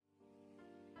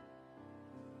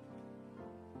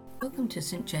Welcome to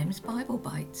St James Bible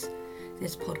Bites.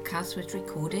 This podcast was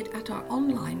recorded at our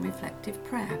online reflective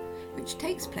prayer, which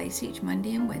takes place each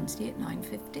Monday and Wednesday at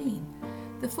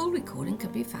 9:15. The full recording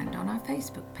can be found on our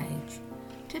Facebook page.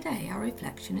 Today our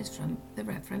reflection is from the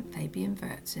Revd Fabian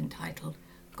Wuyts entitled,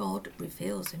 God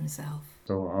Reveals Himself.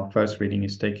 So our first reading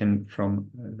is taken from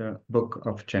the book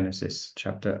of Genesis,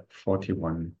 chapter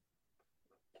 41.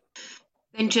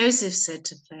 Then Joseph said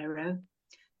to Pharaoh,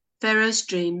 Pharaoh's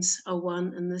dreams are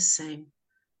one and the same.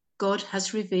 God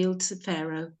has revealed to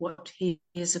Pharaoh what he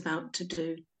is about to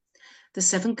do. The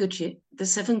seven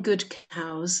good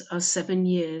cows are 7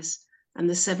 years, and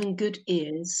the 7 good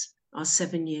ears are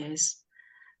 7 years.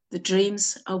 The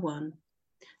dreams are one.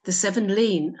 The 7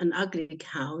 lean and ugly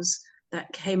cows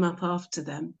that came up after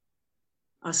them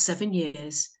are 7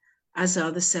 years, as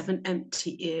are the 7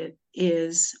 empty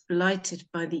ears lighted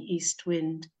by the east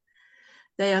wind.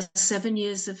 They are 7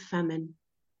 years of famine.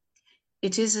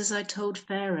 It is as I told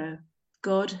Pharaoh.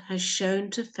 God has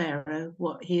shown to Pharaoh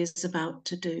what he is about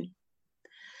to do.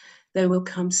 There will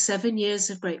come 7 years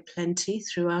of great plenty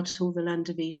throughout all the land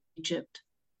of Egypt.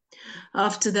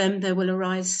 After them there will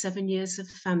arise 7 years of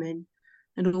famine,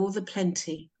 and all the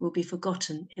plenty will be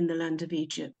forgotten in the land of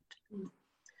Egypt.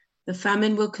 The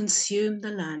famine will consume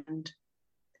the land.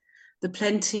 The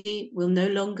plenty will no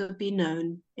longer be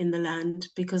known in the land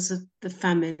because of the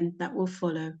famine that will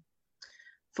follow,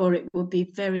 for it will be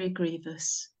very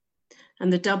grievous.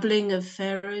 And the doubling of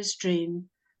Pharaoh's dream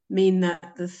mean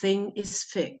that the thing is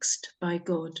fixed by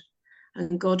God,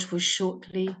 and God will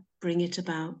shortly bring it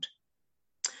about.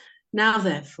 Now,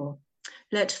 therefore,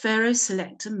 let Pharaoh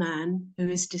select a man who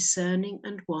is discerning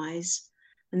and wise,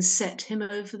 and set him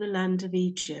over the land of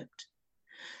Egypt.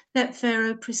 Let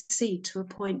Pharaoh proceed to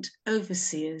appoint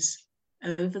overseers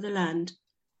over the land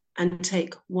and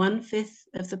take 1/5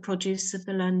 of the produce of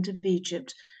the land of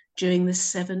Egypt during the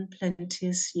 7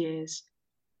 plenteous years.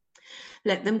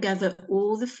 Let them gather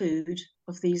all the food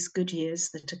of these good years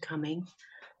that are coming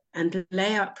and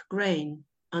lay up grain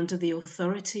under the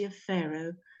authority of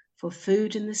Pharaoh for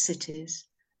food in the cities,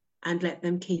 and let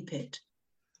them keep it.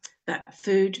 That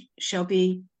food shall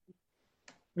be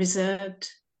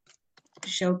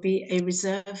a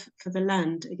reserve for the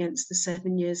land against the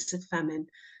 7 years of famine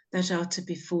that are to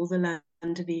befall the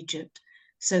land of Egypt,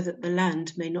 so that the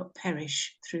land may not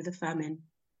perish through the famine.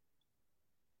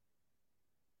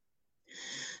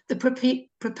 The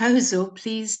proposal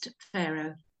pleased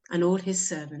Pharaoh and all his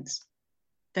servants.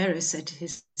 Pharaoh said to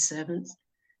his servants,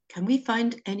 "Can we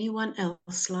find anyone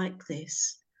else like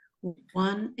this,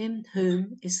 one in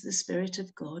whom is the Spirit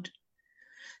of God?"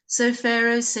 So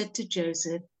Pharaoh said to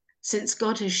Joseph, "Since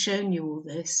God has shown you all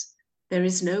this, there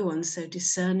is no one so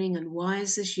discerning and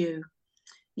wise as you.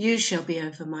 You shall be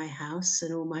over my house,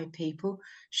 and all my people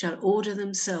shall order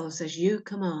themselves as you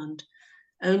command.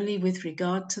 Only with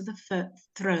regard to the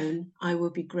throne, I will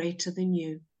be greater than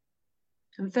you."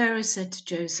 And Pharaoh said to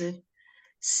Joseph,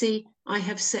 "See, I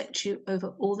have set you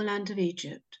over all the land of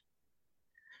Egypt."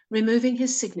 Removing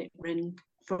his signet ring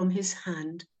from his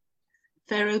hand,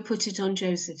 Pharaoh put it on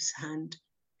Joseph's hand.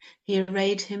 He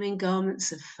arrayed him in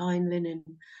garments of fine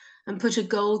linen and put a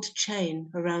gold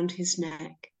chain around his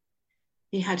neck.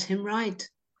 He had him ride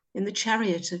in the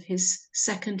chariot of his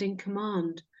second in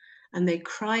command, and they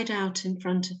cried out in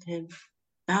front of him,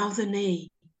 "Bow the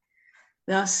knee."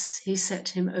 Thus he set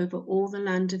him over all the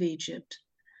land of Egypt.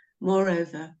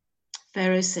 Moreover,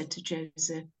 Pharaoh said to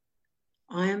Joseph,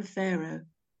 "I am Pharaoh,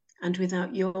 and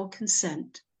without your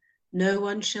consent, no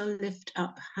one shall lift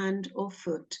up hand or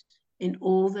foot in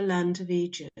all the land of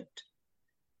Egypt."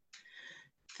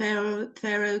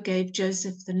 Pharaoh gave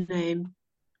Joseph the name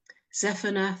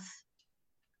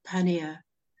Zephanath-Paneah,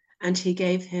 and he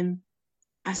gave him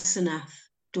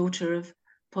Asenath, daughter of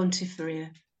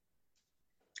Potiphera,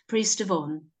 priest of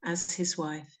On, as his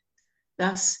wife.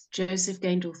 Thus Joseph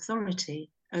gained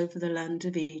authority over the land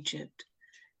of Egypt.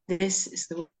 This is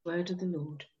the word of the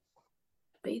Lord.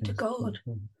 Be to God.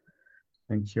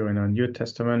 Thank you. And our New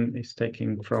Testament is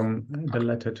taken from the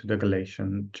letter to the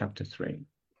Galatians, chapter 3.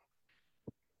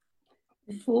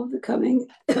 Before the coming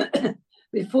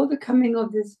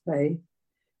of this faith,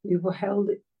 we were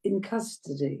held in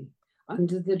custody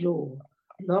under the law,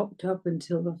 locked up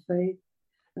until the faith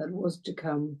that was to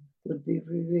come would be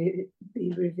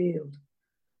revealed.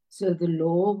 So the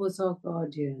law was our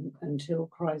guardian until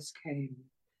Christ came,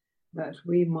 that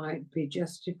we might be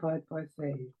justified by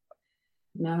faith.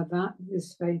 Now that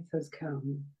this faith has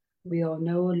come, we are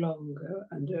no longer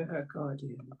under her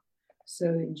guardian.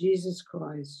 So in Jesus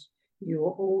Christ, you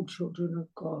are all children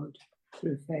of God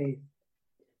through faith.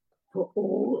 For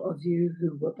all of you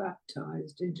who were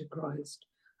baptized into Christ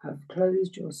have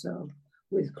clothed yourself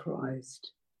with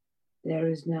Christ. There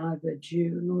is neither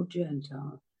Jew nor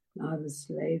Gentile, neither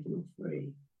slave nor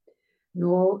free,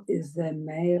 nor is there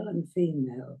male and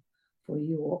female, for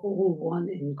you are all one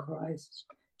in Christ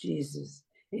Jesus.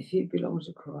 If you belong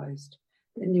to Christ,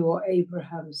 then you are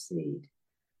Abraham's seed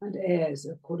and heirs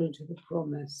according to the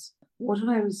promise. What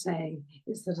I am saying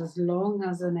is that as long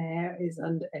as an heir is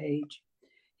under age,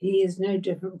 he is no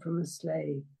different from a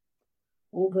slave.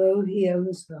 Although he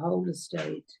owns the whole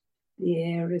estate, the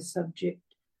heir is subject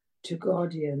to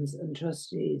guardians and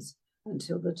trustees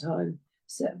until the time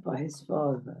set by his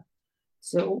father.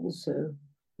 So also,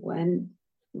 when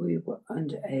we were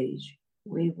under age,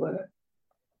 we were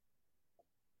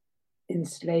in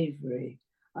slavery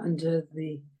under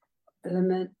the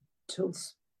elemental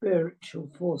spiritual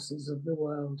forces of the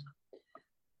world.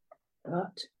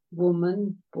 But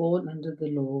woman born under the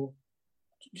law,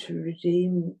 to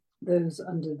redeem those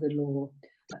under the law,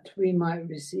 that we might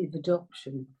receive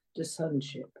adoption to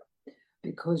sonship.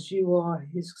 Because you are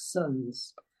his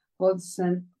sons, God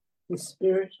sent the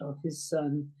Spirit of his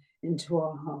Son into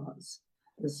our hearts,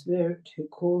 the Spirit who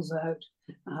calls out,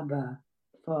 Abba,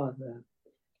 Father.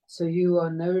 So you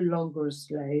are no longer a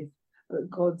slave, but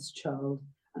God's child,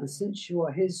 and since you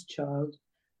are his child,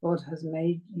 God has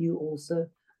made you also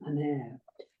an heir.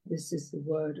 This is the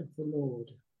word of the Lord.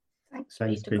 Thanks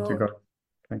Be to God.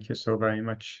 Thank you so very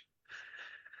much.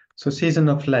 So season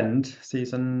of Lent,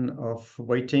 season of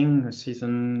waiting, a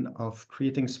season of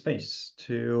creating space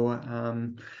to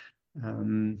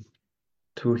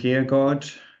hear God,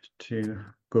 to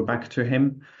go back to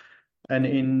him. And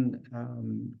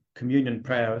in communion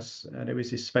prayers, there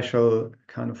is this special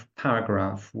kind of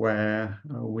paragraph where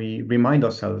we remind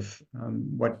ourselves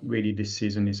what really this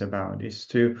season is about, is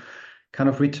to kind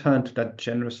of return to that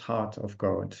generous heart of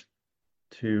God,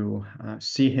 to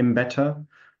see him better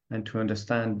and to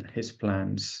understand his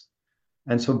plans.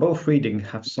 And so both readings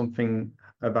have something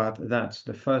about that.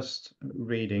 The first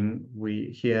reading, we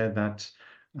hear that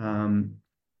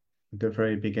the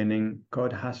very beginning,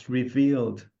 God has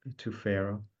revealed to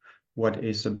Pharaoh what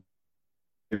is a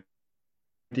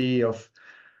idea of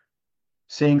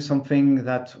seeing something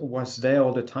that was there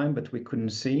all the time but we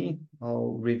couldn't see,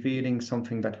 or revealing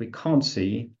something that we can't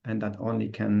see and that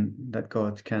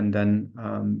God can then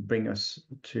bring us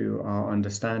to our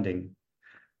understanding.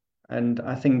 And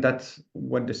I think that's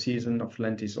what the season of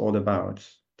Lent is all about,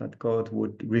 that God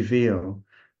would reveal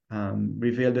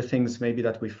the things maybe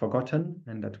that we've forgotten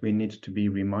and that we need to be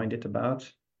reminded about,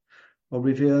 or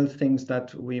reveal things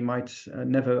that we might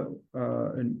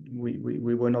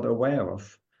we were not aware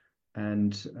of,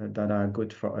 and that are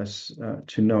good for us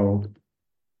to know.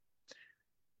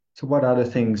 So what are the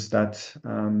things that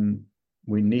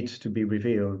we need to be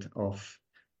revealed of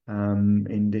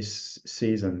in this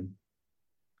season?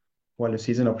 Well, the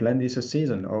season of Lent is a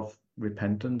season of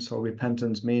repentance, or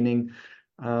repentance meaning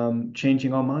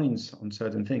changing our minds on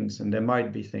certain things. And there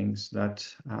might be things that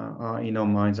are in our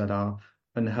minds that are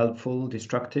unhelpful,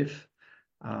 destructive,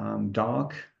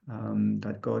 dark,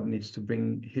 that God needs to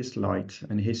bring his light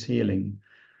and his healing.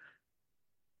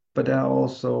 But there are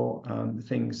also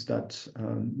things that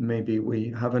maybe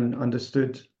we haven't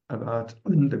understood about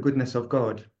the goodness of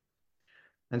God.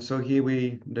 And so here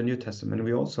the New Testament,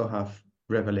 we also have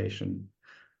revelation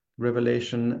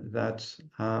that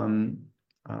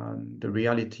the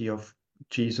reality of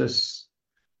Jesus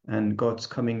and God's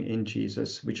coming in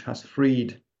Jesus, which has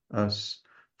freed us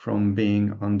from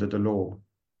being under the law.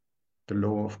 The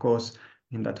law, of course,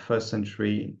 in that first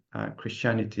century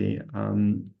Christianity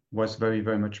was very,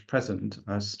 very much present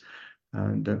as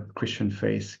the Christian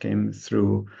faith came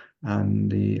through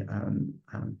the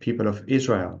people of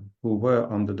Israel who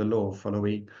were under the law,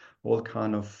 following all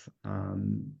kind of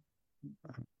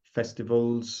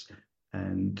festivals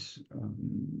and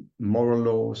moral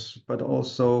laws, but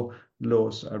also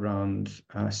laws around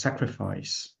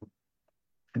sacrifice.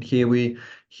 And here we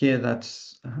hear that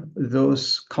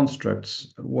those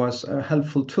constructs was a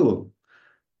helpful tool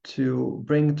to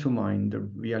bring to mind the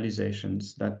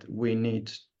realizations that we need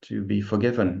to be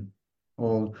forgiven.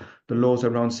 All the laws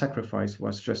around sacrifice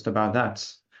was just about that.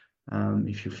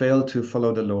 If you fail to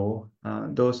follow the law,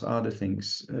 those are the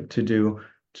things to do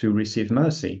to receive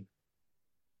mercy.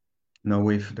 Now,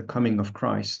 with the coming of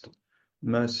Christ,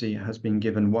 mercy has been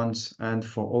given once and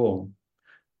for all,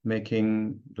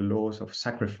 making the laws of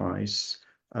sacrifice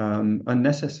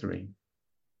unnecessary.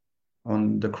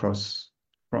 On the cross,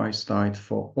 Christ died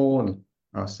for all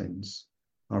our sins,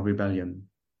 our rebellion.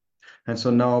 And so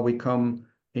now we come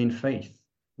in faith.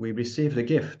 We receive the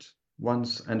gift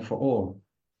once and for all,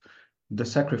 the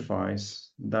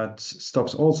sacrifice that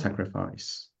stops all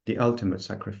sacrifice, the ultimate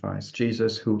sacrifice,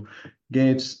 Jesus who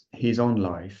gives his own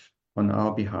life on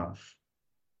our behalf.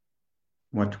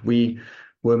 What we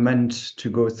were meant to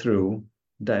go through,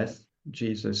 death,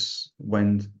 Jesus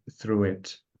went through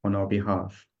it on our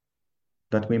behalf,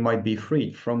 that we might be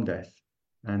freed from death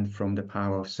and from the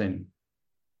power of sin.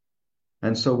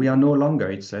 And so we are no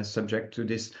longer, it says, subject to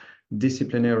this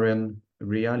disciplinarian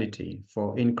reality,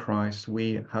 for in Christ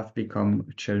we have become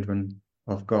children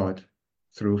of God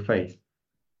through faith.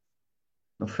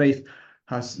 Now, faith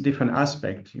has different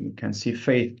aspects. You can see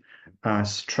faith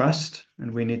as trust,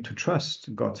 and we need to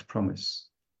trust God's promise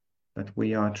that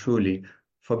we are truly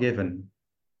forgiven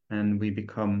and we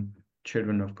become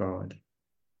children of God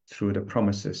through the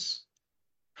promises.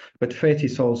 But faith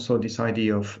is also this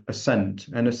idea of assent,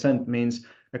 and assent means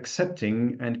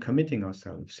accepting and committing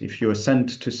ourselves. If you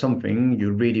assent to something,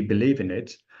 you really believe in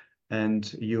it,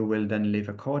 and you will then live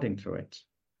according to it.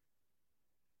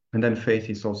 And then faith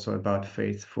is also about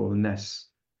faithfulness,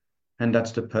 and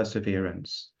that's the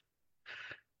perseverance.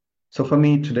 So for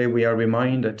me today, we are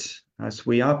reminded, as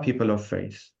we are people of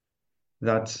faith,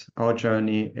 that our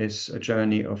journey is a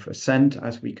journey of ascent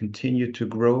as we continue to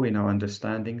grow in our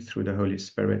understanding through the Holy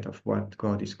Spirit of what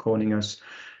God is calling us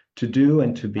to do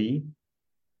and to be,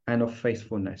 and of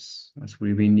faithfulness as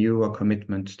we renew our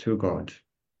commitment to God.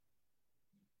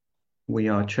 We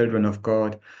are children of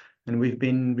God, and we've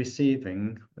been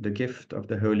receiving the gift of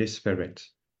the Holy Spirit,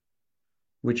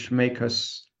 which make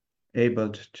us able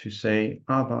to say,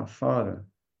 Abba, Father.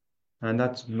 And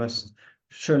that must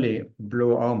surely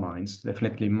blow our minds,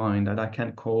 definitely mine, that I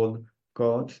can call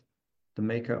God, the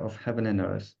maker of heaven and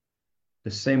earth,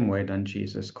 the same way that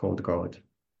Jesus called God,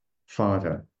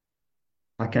 Father.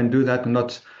 I can do that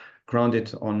not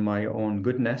grounded on my own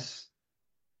goodness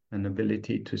and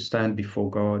ability to stand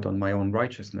before God on my own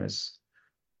righteousness,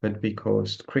 but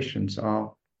because Christians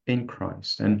are in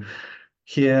Christ. And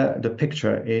here the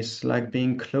picture is like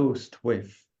being clothed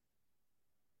with.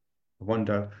 I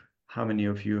wonder how many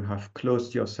of you have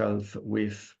clothed yourself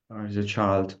with, as a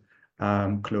child,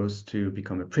 clothes to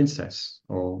become a princess,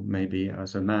 or maybe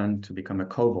as a man to become a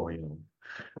cowboy.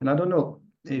 And I don't know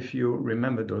if you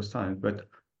remember those times, but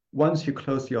once you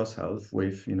clothe yourself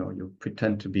with, you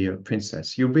pretend to be a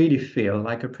princess, you really feel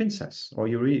like a princess, or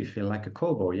you really feel like a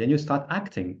cowboy, and you start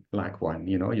acting like one.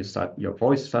 Your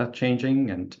voice starts changing,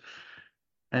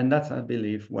 and that's, I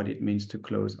believe, what it means to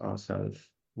clothe ourselves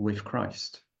with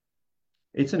Christ.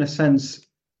 It's in a sense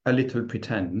a little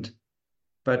pretend,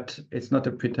 but it's not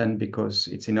a pretend because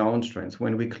it's in our own strength.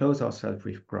 When we clothe ourselves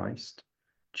with Christ,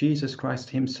 Jesus Christ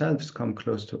himself comes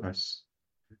close to us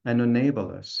and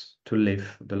enable us to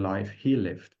live the life he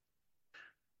lived.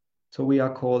 So we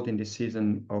are called in this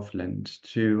season of Lent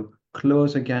to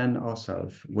close again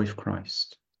ourselves with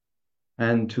Christ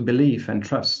and to believe and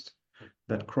trust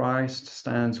that Christ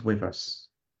stands with us,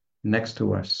 next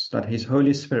to us, that his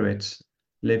Holy Spirit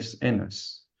lives in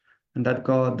us, and that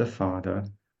God the Father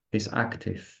is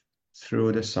active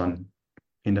through the Son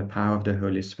in the power of the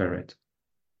Holy Spirit.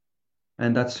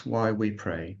 And that's why we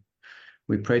pray.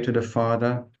 We pray to the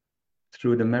Father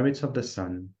through the merits of the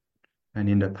Son and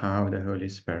in the power of the Holy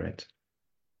Spirit.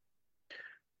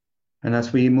 And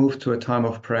as we move to a time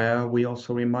of prayer, we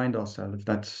also remind ourselves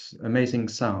that amazing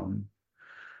psalm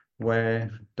where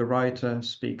the writer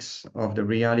speaks of the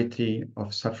reality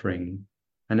of suffering,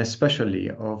 and especially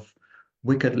of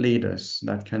wicked leaders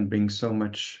that can bring so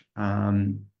much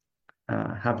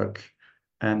havoc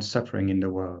and suffering in the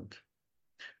world.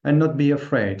 And not be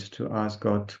afraid to ask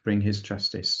God to bring his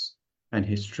justice and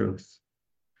his truth.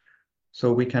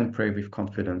 So we can pray with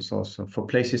confidence also for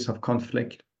places of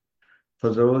conflict, for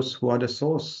those who are the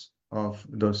source of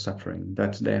those suffering,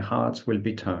 that their hearts will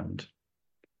be turned,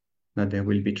 that they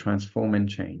will be transformed and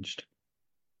changed.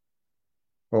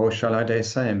 Or shall I dare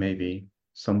say, maybe,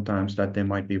 sometimes that they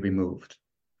might be removed,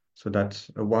 so that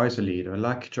a wiser leader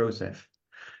like Joseph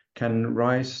can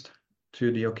rise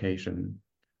to the occasion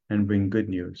and bring good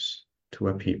news to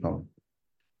a people.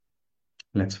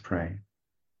 Let's pray.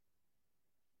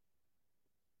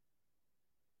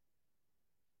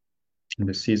 In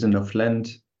the season of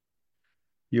Lent,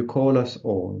 you call us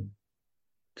all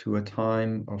to a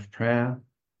time of prayer,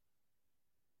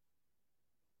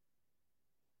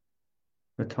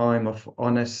 a time of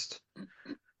honest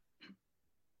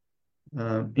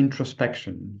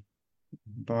introspection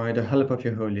by the help of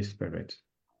your Holy Spirit.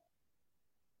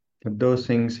 That those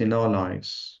things in our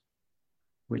lives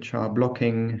which are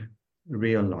blocking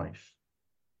real life,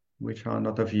 which are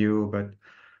not of you, but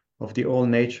of the all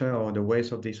nature or the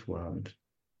ways of this world,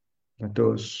 that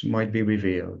those might be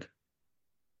revealed.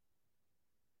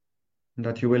 And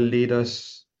that you will lead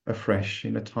us afresh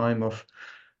in a time of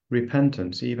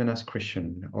repentance, even as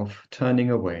Christian, of turning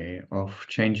away, of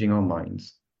changing our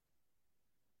minds,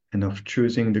 and of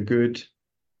choosing the good,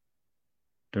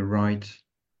 the right,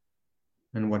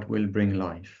 and what will bring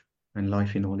life, and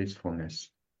life in all its fullness.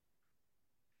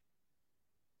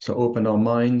 So open our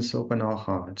minds, open our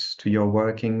hearts to your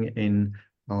working in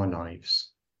our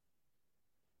lives.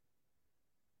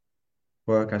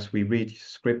 Work as we read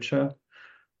scripture,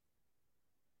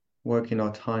 work in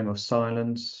our time of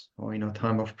silence or in our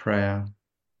time of prayer.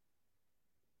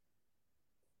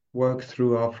 Work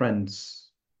through our friends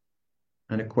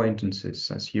and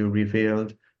acquaintances as you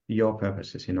revealed your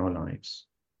purposes in our lives.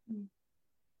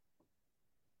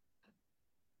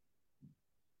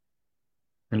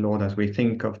 And Lord, as we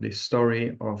think of this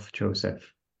story of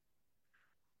Joseph,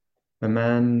 a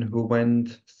man who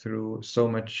went through so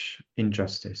much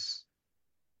injustice,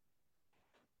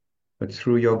 but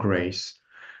through your grace,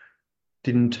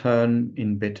 didn't turn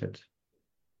embittered,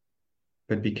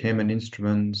 but became an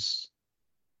instrument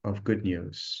of good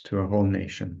news to a whole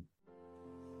nation.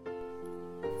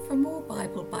 For more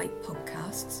Bible Bite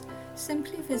podcasts,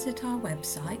 simply visit our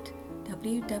website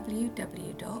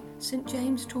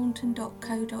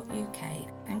www.stjamestaunton.co.uk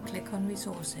and click on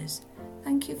resources.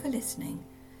 Thank you for listening,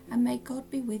 and may God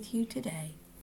be with you today.